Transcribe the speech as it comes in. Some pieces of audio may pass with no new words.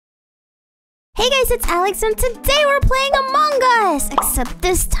Hey guys, it's Alex, and today we're playing Among Us! Except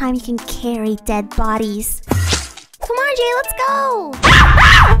this time you can carry dead bodies. Come on, Jay, let's go!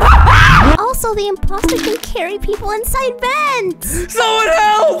 Also, the imposter can carry people inside vents! Someone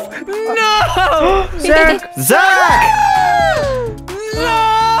help! No! Zach!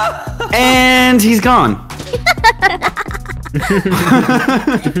 No! And he's gone.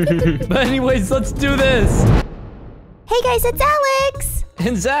 But anyways, let's do this. Hey guys, it's Alex!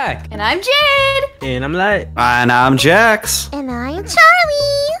 And Zach. And I'm Jade. And I'm Light. And I'm Jax. And I'm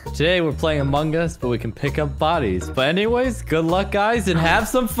Charlie! Today we're playing Among Us, but we can pick up bodies. But anyways, good luck guys and have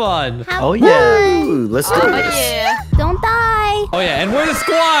some fun. Oh yeah. Ooh, let's do this. Yeah. Don't die! Oh yeah, and we're the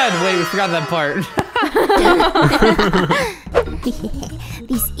squad! Wait, we forgot that part.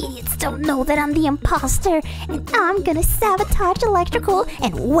 These idiots don't know that I'm the imposter, and I'm gonna sabotage electrical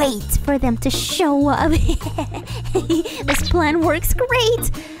and wait for them to show up. This plan works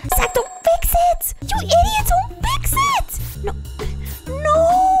great. Zach, don't fix it! You idiots, don't fix it!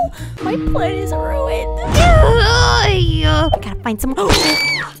 No, my plan is ruined. I gotta find some.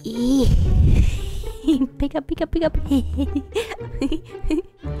 Pick up.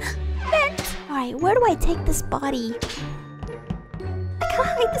 Alright, where do I take this body? I gotta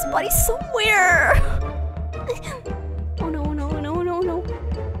hide this body somewhere. Oh no.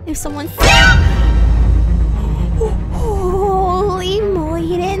 If someone. Holy moly,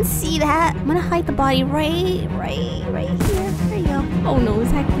 you didn't see that. I'm gonna hide the body right here. There you go. Oh no,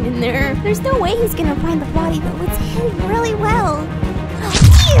 Zach went in there. There's no way he's gonna find the body though. It's hidden really well.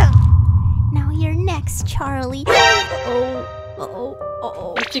 Yeah. Now you're next, Charlie. Uh-oh.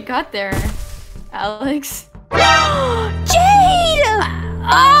 What you got there, Alex? Jade!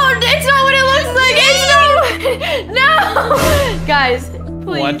 Oh, it's not what it looks like. It's no. Guys,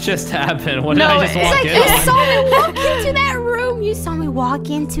 please. What just happened? What No, did I just walk You in? saw me walk into that room. You saw me walk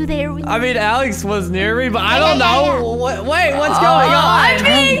into there. I mean, Alex was near me, but I don't Yeah. know. Wait, what's going on? I'm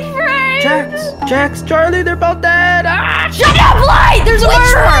being framed. Jax, Charlie, they're both dead. Ah! Shut up, Light. There's a Which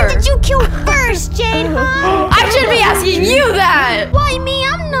one murderer. did you kill first, Jade, huh? I should be asking you that. Why me?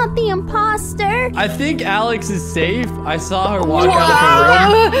 I'm not the imposter. I think Alex is safe. I saw her walk out of her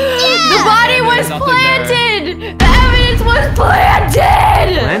room. The body And was there's nothing there. planted. The evidence was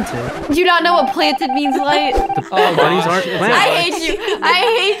planted. Planted. Do you not know what planted means, Light? Oh, Bodies gosh. aren't It's planted. I Alex. hate you. I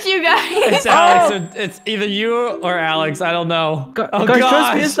hate you guys. It's Alex. It's either you or Alex. I don't know. Oh, Guys, trust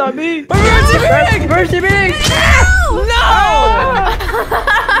gosh. me, it's not me. Mercy me! No!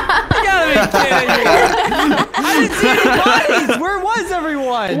 You gotta be kidding me. I didn't see any bodies. Where was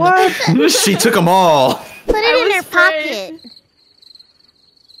everyone? What? She took them all. Put it in her afraid. pocket.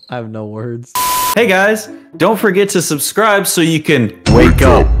 I have no words. Hey guys, don't forget to subscribe so you can wake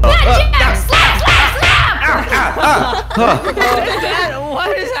up.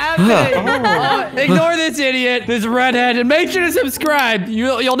 What is happening? Ignore this idiot, this redhead, and make sure to subscribe.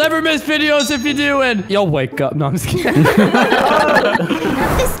 You'll never miss videos if you do, and you'll wake up. No, I'm just kidding.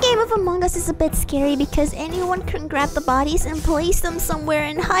 This game of Among Us is a bit scary because anyone can grab the bodies and place them somewhere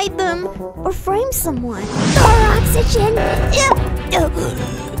and hide them or frame someone. More oxygen.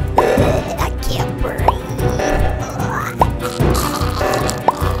 I can't breathe.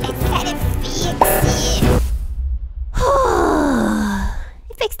 I gotta fix it. I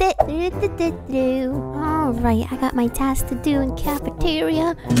fixed it. Alright, I got my task to do in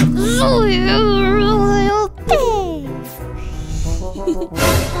cafeteria.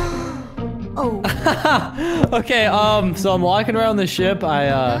 Oh. Okay, so I'm walking around the ship.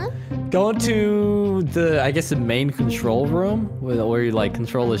 I go into the, I guess, the main control room where you like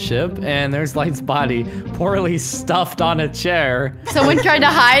control the ship, and there's Light's body poorly stuffed on a chair. Someone tried to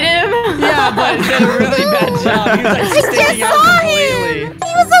hide him. Yeah, but he did a really bad job. He was like sticking out completely.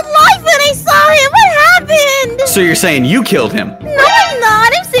 He was alive when I saw him. What happened? So you're saying you killed him? No, I'm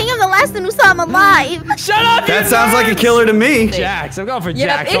not. I'm saying I'm the last one who saw him alive. Shut up! That sounds like a killer to me. Jax. I'm going for Yep,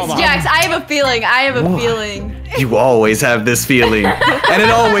 Jax. Hold it's on. Jax. I have a feeling. You always have this feeling, and it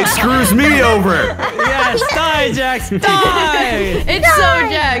always screws me over. Yes, die, Jax, die! It's so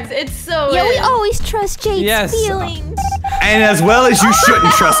Jax. It's so. Yeah, we it. always trust Jade's Yes. feelings. And as well as you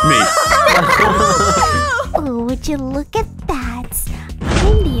shouldn't trust me. Oh, would you look at that?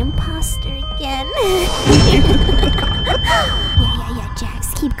 I'm the imposter again. Yeah,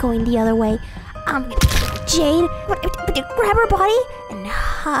 Jax, keep going the other way. I'm gonna kill Jade. Grab her body and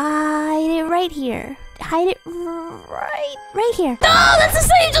hide it right here. Hide it right here. No, that's the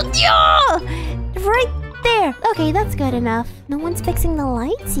same. Yeah, right there. Okay, that's good enough. No one's fixing the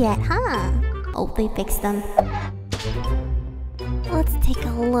lights yet, huh? Oh, they fixed them. Let's take a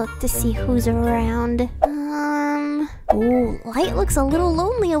look to see who's around. Oh, Light looks a little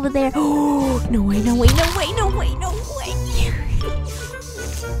lonely over there. Oh, no way, no way, no way, no way, no way.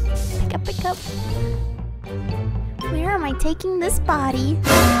 Pick up. Where am I taking this body?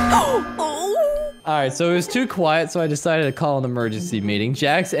 Oh. Alright, so it was too quiet, so I decided to call an emergency meeting.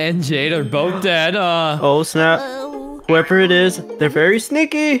 Jax and Jade are both dead. Oh, snap. Oh. Whoever it is, they're very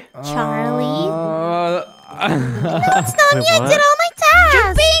sneaky. Charlie. It's not me, I did all my tasks.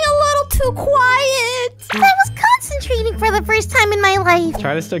 You're being a little too quiet. I was concentrating for the first time in my life.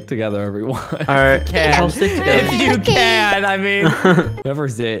 Try to stick together, everyone. Alright, I'll stick together. If you can, I mean.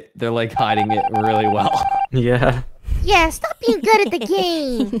 Whoever's it, they're like hiding it really well. Yeah. Yeah, stop being good at the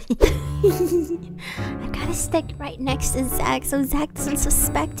game. I gotta stick right next to Zach so Zach doesn't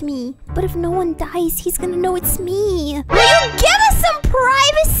suspect me. But if no one dies, he's gonna know it's me. Will you give us some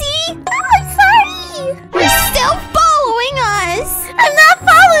privacy? Oh, I'm sorry. You're still following us. I'm not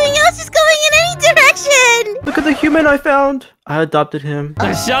following. I was just going in any direction. Look at the human I found. I adopted him.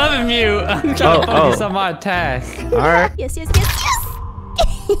 Shut up and mute. I'm trying to focus on my task. Alright. Yes.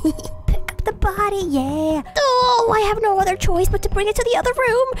 Pick up the body, yeah. Oh, I have no other choice but to bring it to the other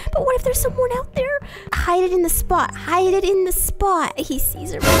room. But what if there's someone out there? Hide it in the spot. Hide it in the spot. He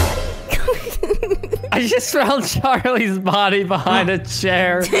sees her body. I just found Charlie's body behind a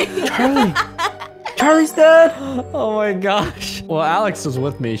chair. Charlie's dead. Oh my gosh. Well, Alex was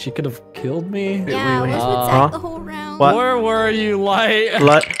with me. She could have killed me. Yeah, I was with Zach the whole round. What? Where were you, Light?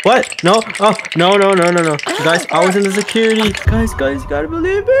 What? No. Oh, no. Guys, I was in the security. Guys, you gotta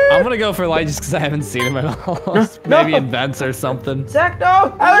believe me. I'm gonna go for Light just because I haven't seen him at all. Maybe in vents or something. Zach,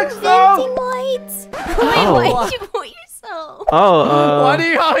 no. Alex, no. Lights. Oh. Why'd you vote yourself? Oh, Why do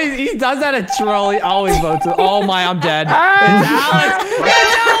you always, he does that at Troll, he always votes it. Oh my, I'm dead. It's Alex!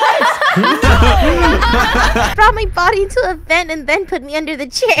 Brought my body into a vent and then put me under the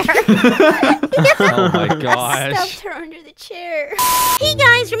chair. Oh my gosh. Stuffed her under the chair. Hey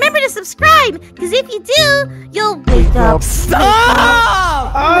guys, remember to subscribe, because if you do, you'll wake up. Stop!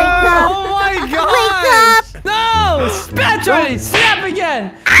 Oh my gosh! Wake up! No! Spit Charlie! Snap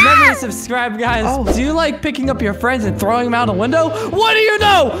again! Remember to subscribe, guys. Do you like picking up your friends and throwing them out a window? What do you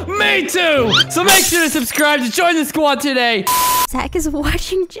know? Me too! So make sure to subscribe to join the squad today. Zach is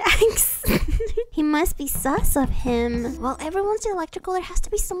watching Jax. He must be sus of him. Well, everyone's electrical. There has to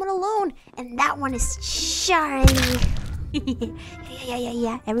be someone alone. And that one is Charlie.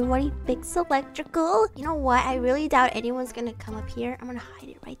 Yeah. Everybody picks electrical. You know what? I really doubt anyone's gonna come up here. I'm gonna hide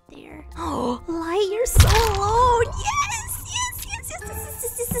it right there. Oh, Light, you're so alone. Yes.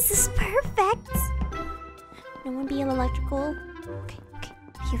 This is perfect. No one be electrical. Okay.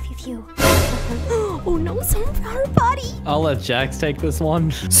 Phew. Oh no, someone found her body. I'll let Jax take this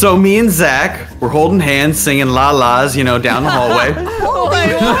one. So me and Zach were holding hands, singing la-las, you know, down the hallway.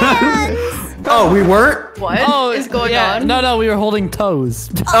 Oh, we weren't? What is going on? No, we were holding toes.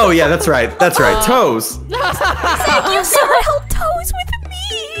 Oh yeah, that's right. Toes. Zach, you someone held toes with me.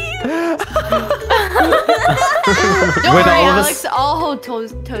 Don't With worry, all of us- Alex. I'll hold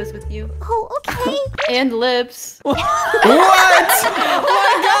toes with you. Oh, okay. And lips. What? Oh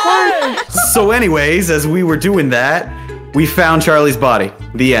So anyways, as we were doing that, we found Charlie's body.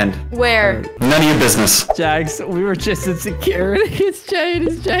 The end. Where? None of your business. Jax, we were just in security. It's Jade.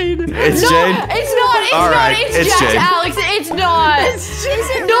 It's No, Jade? it's not. All right, It's it's Jax, Jade. Alex. It's not.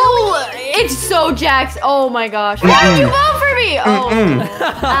 No, it's so Jax. Oh my gosh. Why did you vote for me? Oh,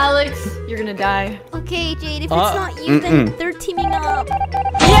 Alex, you're gonna die. Okay, Jade, if it's not you, then they're teaming up.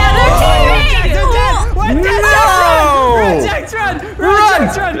 Yeah, they're teaming. No! Jax, run!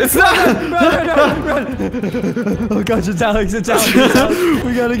 It's not. Run! Oh gosh, it's Alex. We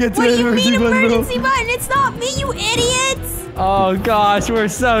gotta get to What the do you mean emergency emergency button? It's not me, you idiots! Oh gosh, we're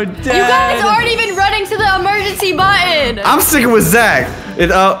so dead. You guys aren't even running to the emergency button. I'm sticking with Zach.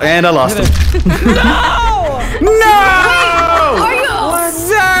 And I lost him. No! Are you?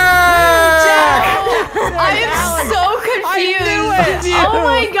 Zach! I am so confused. I Oh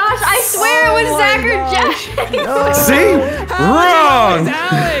my gosh, I swear it was Zach or Jack. See? Wrong.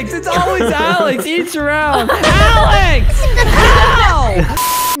 Alex! It's always Alex each round. Alex!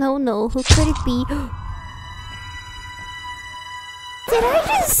 Ow! No, who could it be? Did I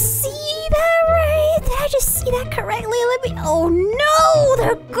just see that right? Did I just see that correctly? Oh no,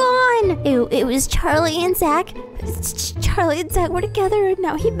 they're gone. It was Charlie and Zach. Charlie and Zach were together and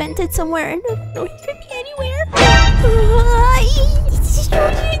now he vented somewhere. No, he could be anywhere. What should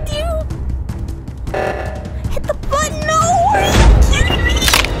you do? Hit the button. No, are you kidding me?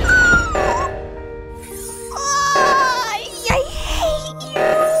 I hate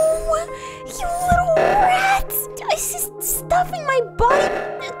you. You little rats. It's just stuffing my body.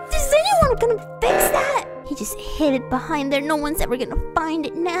 Is anyone gonna fix that? He just hit hid it behind there. No one's ever gonna find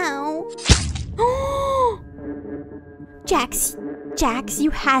it now. Jax, you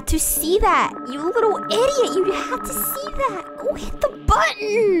had to see that. You little idiot, you had to see that. Go hit the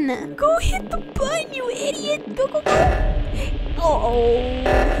button. Go hit the button, you idiot. Go, go, go. Oh, he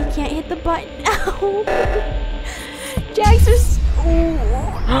can't hit the button. Ow. Jax is...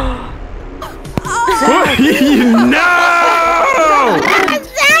 No!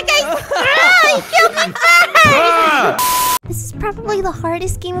 Zach, he killed me first! This is probably the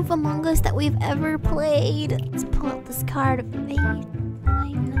hardest game of Among Us that we've ever played. Let's pull out this card of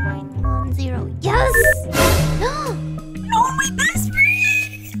 89910. Yes! No, my best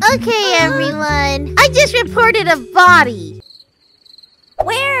friend! Okay, everyone. I just reported a body.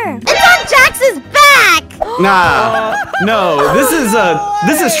 Where? It's on Jax's back! Nah, no, this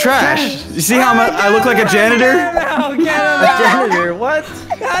is trash. You see how I look like a janitor? No, get him A janitor, what?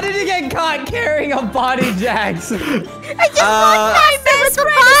 How did you get caught carrying a body, Jax? I just walked past it with the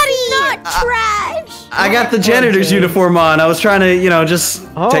body! Not trash! I got the janitor's uniform on. I was trying to, just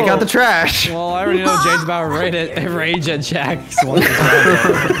take out the trash. Well, I already know Jane's about to rage at Jax. I hope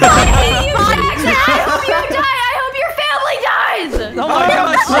you die. I hope your family dies. Oh my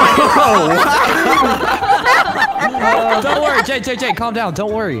gosh! Don't worry, Jay, calm down.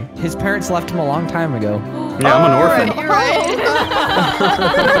 Don't worry. His parents left him a long time ago. Yeah, I'm an orphan. You're right.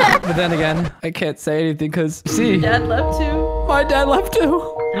 But then again, I can't say anything because, see, Dad left too. my dad left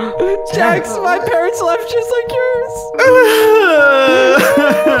too. Jax, my parents left just like yours.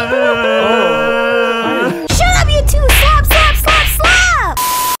 Shut up, you two! Slap, slap, slap, slap!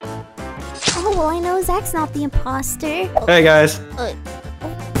 Oh, well, I know Zach's not the imposter. Hey guys.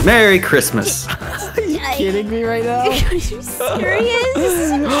 Merry Christmas. Are you kidding me right now? Are you serious?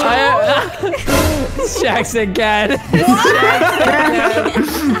 Jax again.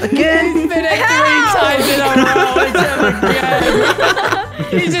 Again? He's been it 3 times in a row. Again.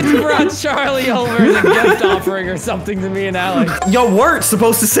 He just brought Charlie over as a gift offering or something to me and Alex. You weren't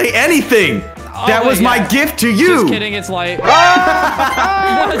supposed to say anything. That was my gift to you. Just kidding, it's light. No,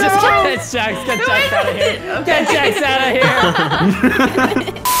 just kidding. It's Jax. Get Jax out of here. Get Jax out of here.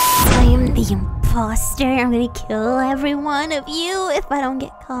 I am the imposter. I'm gonna kill every one of you if I don't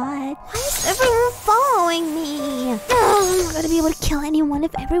get caught. Why is everyone following me? I'm not gonna be able to kill anyone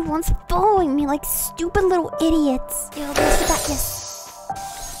if everyone's following me like stupid little idiots. Yo, there's the back. Yes.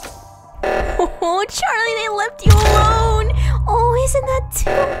 Oh, Charlie, they left you alone. Oh, isn't that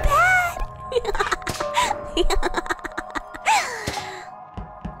too bad?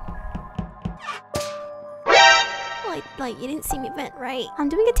 Like you didn't see me vent, right? I'm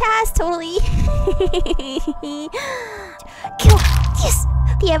doing a task, totally. Kill. Yes.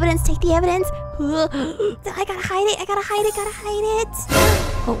 The evidence. Take the evidence. I gotta hide it. Gotta hide it.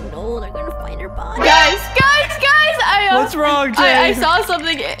 Oh no, they're gonna find her body. Guys! What's wrong, Jay? I saw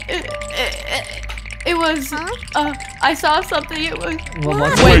something. It was. I saw something. It was. Well,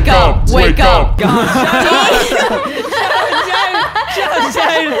 let's Wake up! Jay,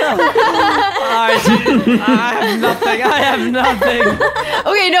 I have nothing.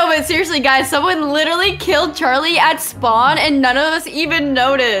 Okay, no, but seriously, guys, someone literally killed Charlie at spawn, and none of us even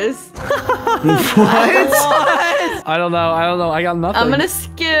noticed. What? I don't know. I got nothing. I'm gonna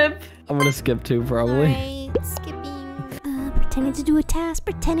skip. I'm gonna skip too, probably. Alright, skipping. Pretending to do a task.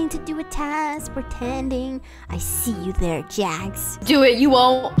 Pretending. I see you there, Jax. Do it. You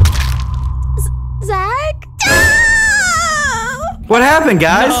won't. Zach? What happened,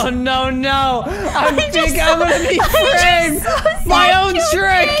 guys? No. I'm gonna be framed. My own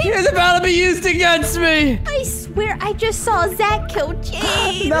trick is about to be used against me. I swear I just saw Zach kill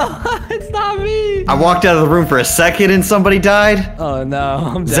Jade. No, it's not me. I walked out of the room for a second and somebody died. Oh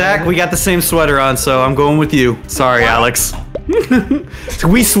no, I'm dead. Zach, we got the same sweater on, so I'm going with you. Sorry, Alex.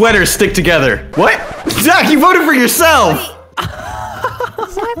 We sweaters stick together. What? Zach, you voted for yourself.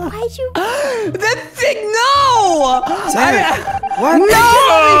 Zach, why'd you? That thing, no! Zach, what? Vote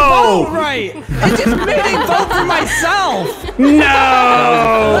No! right. It just made me vote for myself.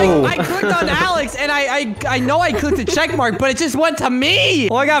 No! Like, I clicked on Alex, and I know I clicked the check mark, but it just went to me.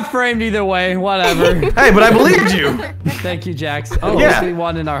 Well, I got framed either way. Whatever. Hey, but I believed you. Thank you, Jax. Oh, Yeah. we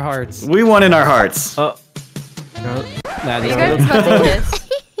won in our hearts. We won in our hearts. Nah, Are you guys about to kiss?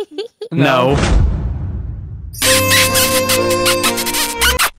 No.